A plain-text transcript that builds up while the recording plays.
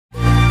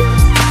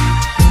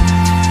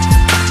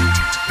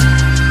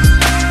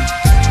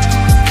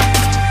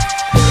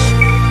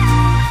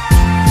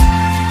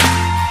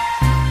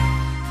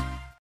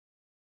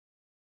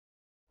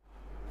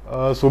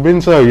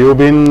Subin sir, you've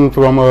been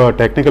from a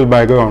technical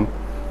background.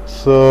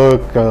 So,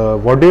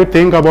 what do you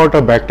think about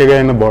a bacteria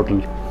in a bottle?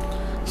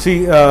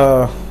 See,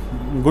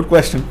 good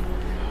question.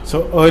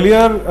 So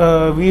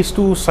earlier we used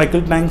to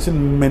cycle tanks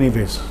in many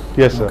ways.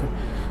 Yes, sir. Okay.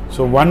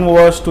 So one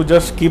was to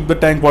just keep the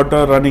tank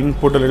water running,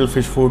 put a little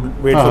fish food,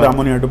 wait for the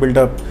ammonia to build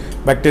up.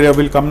 Bacteria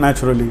will come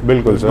naturally.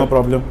 There's no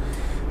problem.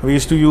 We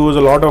used to use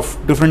a lot of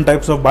different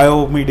types of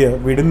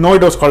biomedia. We didn't know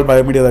it was called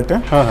biomedia that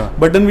time,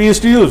 but then we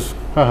used to use.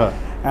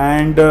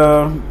 And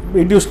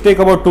it used to take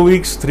about 2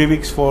 weeks, 3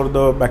 weeks for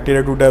the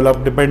bacteria to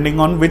develop, depending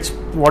on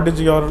what is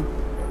your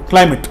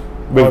climate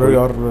or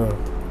your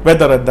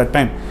weather at that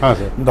time.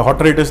 The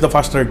hotter it is, the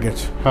faster it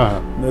gets.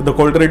 The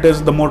colder it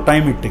is, the more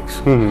time it takes.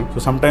 So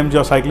sometimes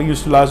your cycling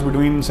used to last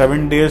between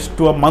 7 days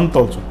to a month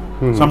also.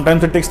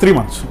 Sometimes it takes 3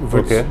 months if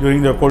it's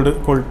during the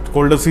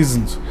colder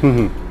seasons.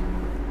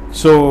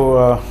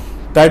 So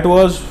that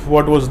was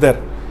what was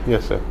there.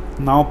 Yes, sir.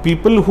 Now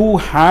people who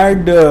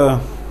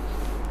had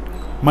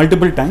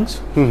multiple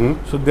tanks,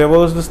 so there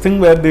was this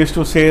thing where they used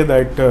to say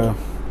that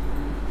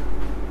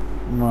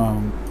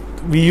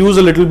we use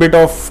a little bit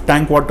of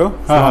tank water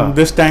from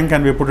this tank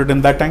and we put it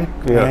in that tank,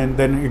 and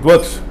then it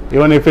works.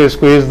 Even if you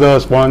squeeze the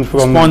sponge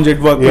from it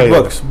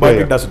works, but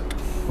it doesn't.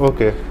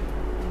 Okay.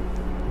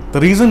 The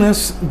reason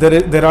is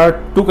there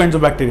are two kinds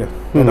of bacteria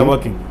that are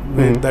working.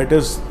 That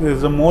is,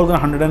 there's more than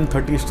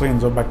 130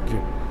 strains of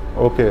bacteria.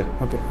 Okay.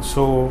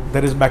 So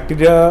there is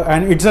bacteria,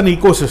 and it's an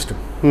ecosystem.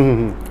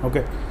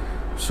 Okay.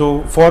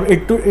 So for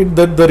it to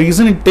the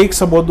reason it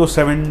takes about those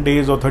 7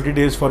 days or 30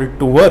 days for it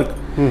to work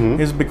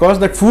is because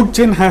that food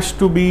chain has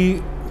to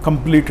be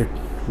completed.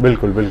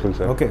 Bilkul,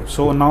 sir. Okay.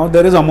 So now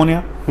there is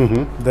ammonia.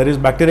 There is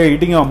bacteria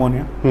eating your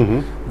ammonia.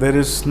 There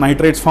is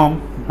nitrates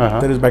form.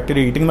 There is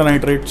bacteria eating the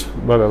nitrates.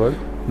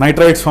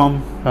 Nitrites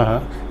form.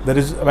 There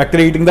is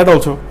bacteria eating that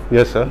also.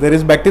 Yes, sir. There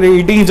is bacteria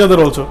eating each other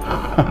also.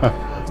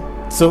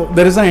 So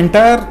there is an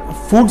entire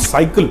food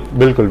cycle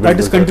that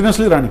is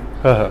continuously running.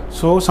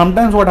 So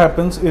sometimes what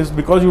happens is,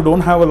 because you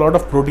don't have a lot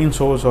of protein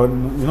source or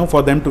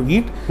for them to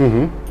eat,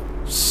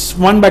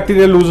 one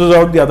bacteria loses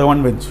out, the other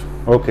one wins.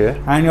 Okay.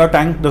 And your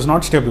tank does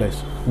not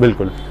stabilize.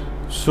 Bilkul.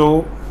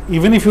 So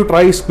even if you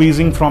try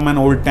squeezing from an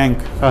old tank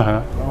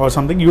or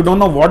something, you don't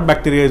know what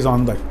bacteria is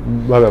on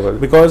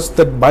that. Because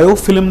the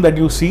biofilm that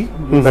you see,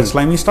 that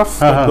slimy stuff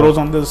that grows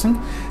on this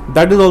thing,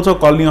 that is also a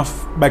colony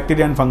of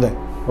bacteria and fungi.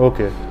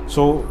 Okay.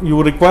 So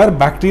you require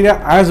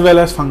bacteria as well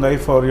as fungi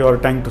for your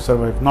tank to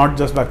survive, not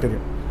just bacteria.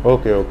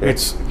 Okay.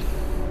 It's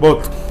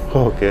both.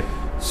 Okay.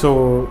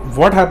 So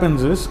what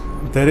happens is,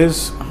 there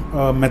is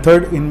a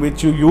method in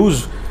which you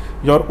use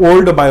your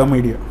old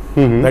biomedia.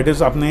 That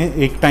is, आपने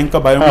एक tank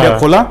का biomedia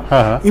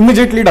खोला,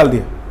 immediately डाल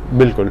दिया.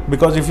 बिल्कुल.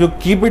 Because if you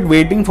keep it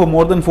waiting for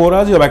more than 4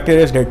 hours, your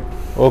bacteria is dead.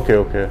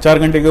 Okay. 4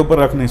 घंटे के ऊपर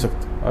रख नहीं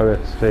सकते. अरे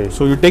सही.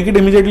 So you take it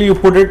immediately, you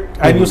put it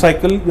and you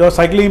cycle. Your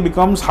cycling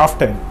becomes half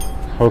time.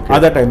 Okay.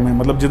 आधा time में,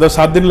 मतलब जिधर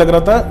 7 दिन लग रहा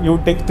था, you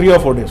take 3 or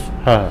 4 days.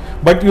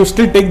 But you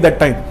still take that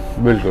time.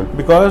 बिल्कुल.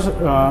 Because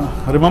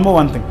remember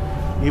one thing,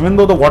 even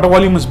though the water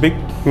volume is big,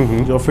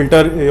 your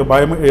filter, your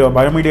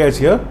biomedia is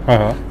here.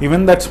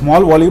 Even that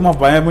small volume of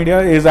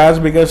biomedia is as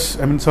big as,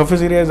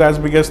 surface area is as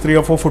big as 3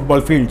 or 4 football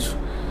fields.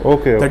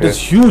 Okay. That is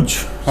huge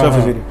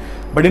surface area.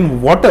 But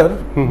in water,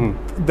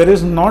 there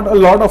is not a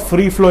lot of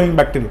free flowing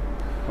bacteria.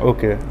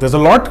 Okay. There's a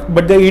lot,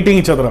 but they're eating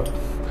each other up.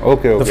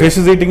 Okay. The fish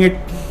is eating it.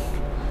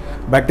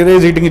 Bacteria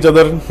is eating each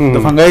other. The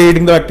fungi is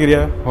eating the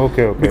bacteria.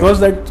 Okay. Because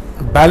that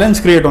balance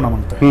create hona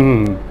mangta hai.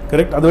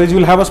 Correct. Otherwise, you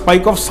will have a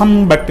spike of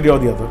some bacteria or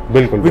the other,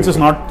 which is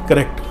not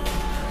correct.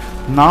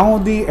 Now,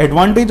 the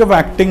advantage of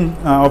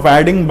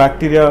adding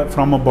bacteria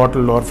from a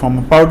bottle or from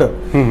a powder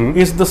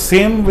is the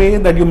same way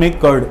that you make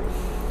curd.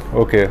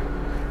 Okay.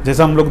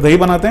 जैसा हम लोग दही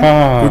बनाते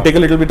हैं, you take a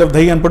little bit of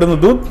dahi and put in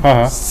the दूध.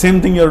 Same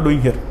thing you are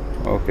doing here.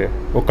 Okay.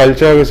 वो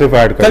culture सिर्फ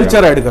add कर रहे हैं.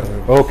 Culture add कर रहे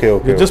हो. Okay.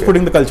 You're just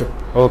putting the culture.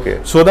 Okay.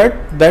 So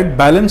that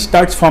balance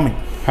starts forming.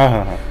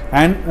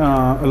 And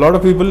a lot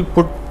of people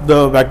put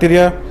the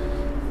bacteria,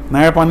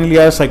 नया पानी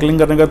लिया, cycling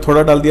करने का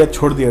थोड़ा डाल दिया,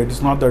 छोड़ दिया. It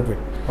is not that way.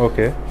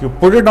 Okay. You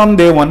put it on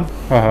day 1,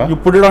 you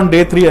put it on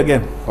day 3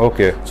 again.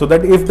 Okay. So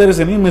that if there is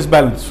any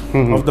misbalance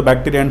of the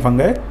bacteria and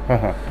fungi,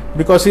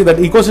 because see, that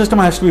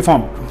ecosystem has to be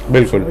formed.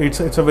 बिल्कुल.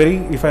 So it's a very,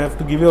 if I have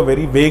to give you a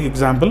very vague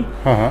example,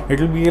 it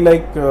will be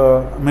like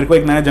मेरे को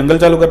एक नया जंगल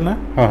चालू करना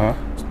है,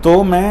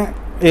 तो मैं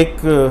एक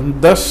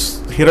 10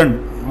 हिरण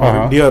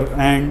डियर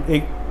एंड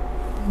एक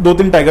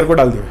 2-3 टाइगर को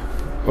डाल दिया.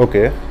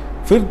 Okay.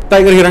 फिर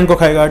टाइगर हिरण को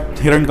खाएगा,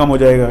 हिरण कम हो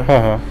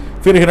जाएगा.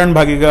 फिर हिरण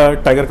भागेगा,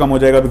 टाइगर कम हो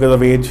जाएगा because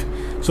of as.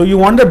 So you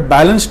want the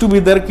balance to be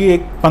there कि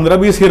एक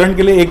 15-20 हिरण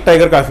के लिए एक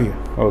टाइगर काफी है.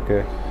 ओके.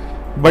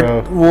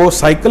 बट वो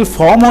साइकिल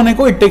फॉर्म होने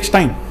को इट टेक्स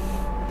टाइम.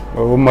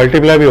 वो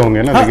मल्टीप्लाई भी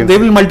होंगे ना, लेकिन they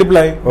will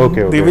multiply.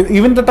 Okay. They will,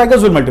 even the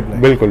tigers will multiply.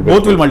 बिल्कुल.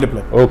 Both will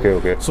multiply.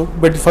 Okay. So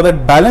but for that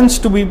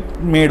balance to be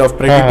made of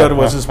predator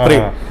versus pray,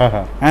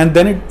 and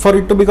then it for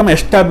it to become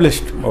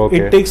established,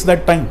 it takes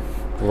that time.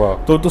 Wow.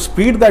 So to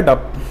speed that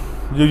up,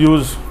 you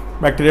use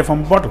bacteria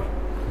from bottle.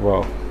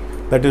 Wow.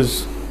 That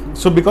is,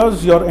 so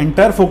because your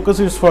entire focus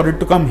is for it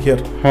to come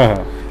here,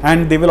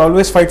 and they will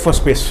always fight for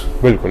space.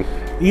 बिल्कुल.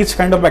 each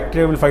kind of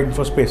bacteria will fight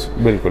for space.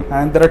 बिल्कुल.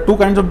 And there are two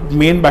kinds of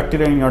main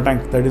bacteria in your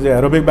tank. That is the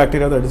aerobic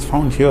bacteria that is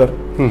found here,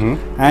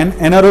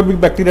 and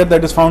anaerobic bacteria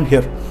that is found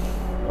here.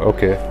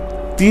 Okay.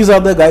 These are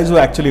the guys who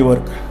actually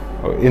work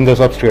in the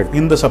substrate.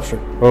 In the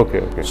substrate.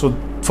 Okay. Okay. So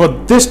for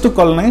this to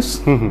colonize,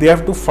 they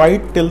have to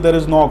fight till there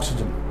is no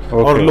oxygen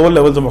or low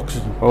levels of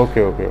oxygen.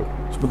 Okay. Okay.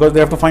 Okay. So because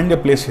they have to find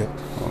their place here.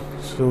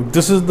 So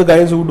this is the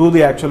guys who do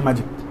the actual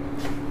magic.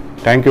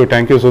 Thank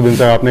you Subin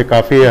sir, आपने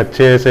काफ़ी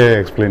अच्छे से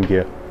explain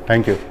किया.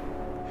 Thank you.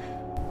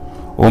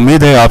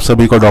 उम्मीद है आप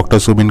सभी को डॉक्टर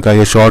सुबिन का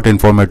ये शॉर्ट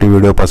इन्फॉर्मेटिव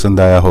वीडियो पसंद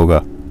आया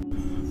होगा.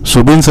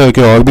 सुबिन सर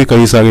के और भी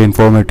कई सारे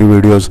इन्फॉर्मेटिव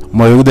वीडियोस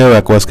मयूरदेव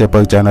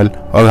एक्वास्केपर चैनल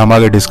और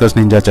हमारे डिस्कस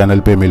निंजा चैनल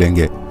पे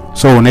मिलेंगे,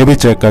 सो उन्हें भी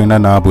चेक करना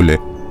ना भूले.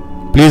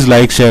 Please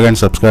like, share and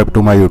subscribe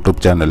to my YouTube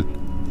channel.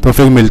 तो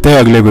फिर मिलते हैं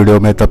अगले वीडियो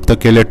में. तब तक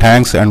के लिए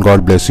thanks and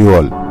God bless you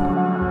all.